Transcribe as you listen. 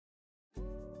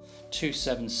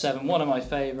277. One of my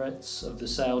favourites of the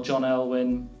sale, John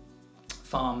Elwyn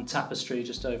Farm Tapestry,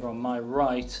 just over on my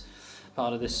right.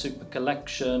 Part of this super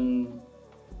collection.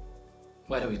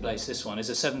 Where do we place this one? Is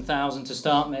it 7,000 to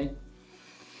start me?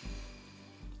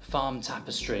 Farm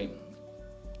Tapestry.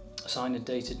 Signed and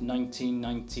dated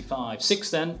 1995. Six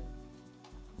then.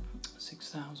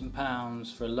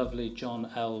 £6,000 for a lovely John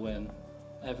Elwyn.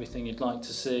 Everything you'd like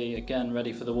to see. Again,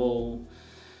 ready for the wall.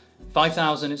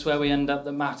 5,000, it's where we end up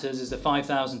that matters. Is there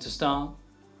 5,000 to start?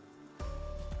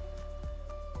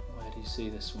 Where do you see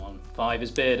this one? 5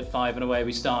 is bid at 5 and away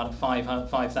we start at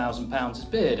 £5,000 is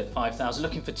bid at 5,000.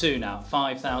 Looking for 2 now.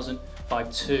 5,000,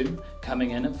 5,2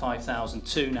 coming in at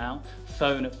 5,002 now.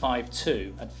 Phone at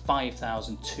 5,2 at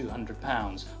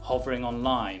 £5,200. Hovering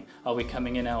online. Are we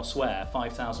coming in elsewhere?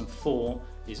 5,004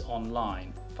 is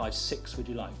online. 5,6 would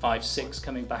you like? 5,6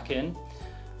 coming back in.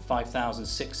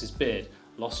 5,006 is bid.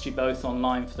 Lost you both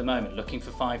online for the moment. Looking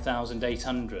for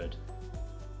 5,800.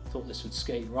 Thought this would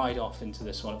skate right off into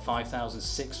this one at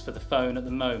 5,006 for the phone at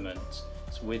the moment.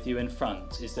 It's with you in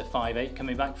front. Is there 5,8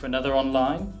 coming back for another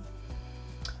online?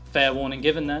 Fair warning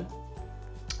given then.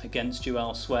 Against you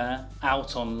elsewhere.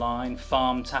 Out online.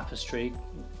 Farm Tapestry.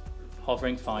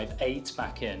 Hovering 5,8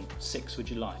 back in. 6 would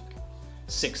you like?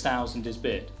 6,000 is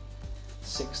bid.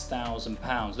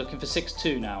 £6,000. Looking for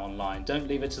 6,2 now online. Don't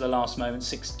leave it to the last moment.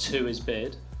 6,2 is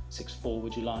bid. 6,4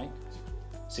 would you like?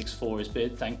 6,4 is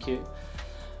bid, thank you.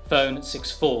 Phone at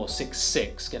 6,4,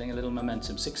 6,6, getting a little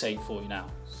momentum. 6,8 for you now.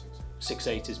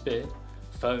 6,8 is bid.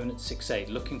 Phone at 6,8,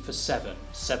 looking for 7.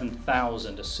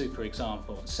 7,000, a super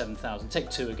example at 7,000. Take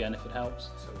 2 again if it helps.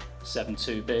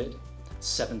 7,2 bid.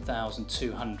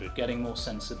 7,200, getting more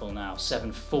sensible now.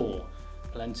 7,4.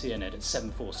 Plenty in it at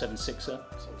 7,4, 7,6er.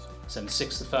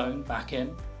 7,6 the phone, back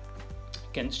in.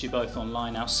 Against you both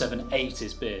online now. 7,8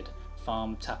 is bid.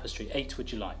 Farm Tapestry. 8 would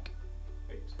you like?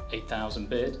 8,000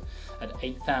 bid. At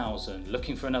 8,000,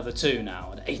 looking for another 2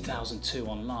 now. At 8,002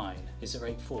 online. Is there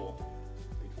 8,4?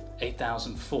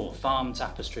 8,004. Farm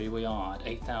Tapestry we are at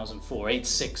 8,004.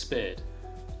 8,6 bid.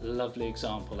 Lovely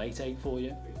example. 8,8 for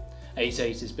you.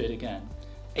 8,8 is bid again.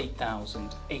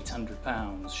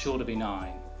 £8,800. Sure to be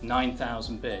 9.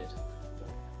 9,000 bid.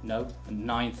 No,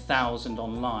 9,000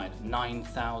 online.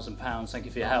 £9,000. Thank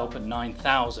you for your help at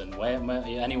 9,000. Where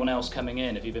anyone else coming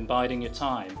in? Have you been biding your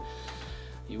time?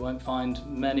 You won't find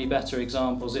many better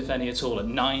examples, if any at all. At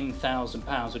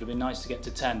 £9,000 would have been nice to get to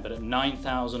 10, but at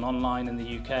 9,000 online in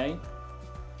the UK.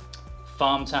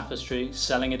 Farm Tapestry,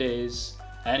 selling it is.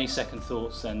 Any second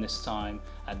thoughts then this time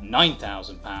at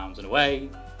 £9,000 and away.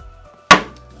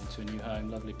 To a new home,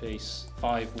 lovely piece.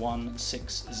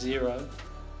 5160.